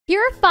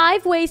Here are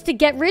 5 ways to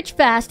get rich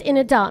fast in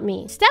Adopt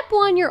Me. Step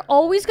 1, you're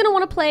always going to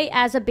want to play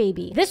as a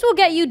baby. This will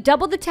get you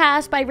double the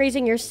tasks by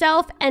raising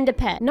yourself and a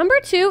pet. Number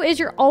 2 is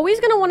you're always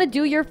going to want to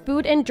do your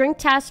food and drink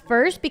tasks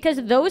first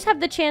because those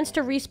have the chance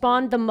to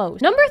respawn the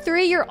most. Number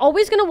 3, you're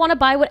always going to want to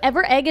buy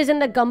whatever egg is in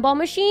the gumball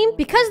machine.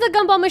 Because the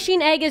gumball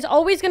machine egg is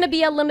always going to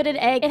be a limited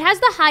egg, it has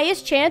the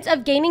highest chance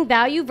of gaining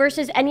value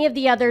versus any of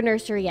the other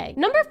nursery eggs.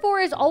 Number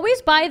 4 is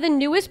always buy the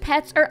newest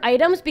pets or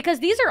items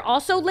because these are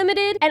also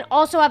limited and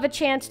also have a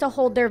chance to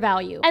hold their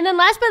value. And then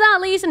last but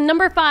not least,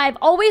 number 5,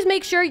 always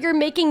make sure you're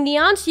making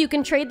neons so you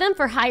can trade them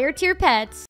for higher tier pets.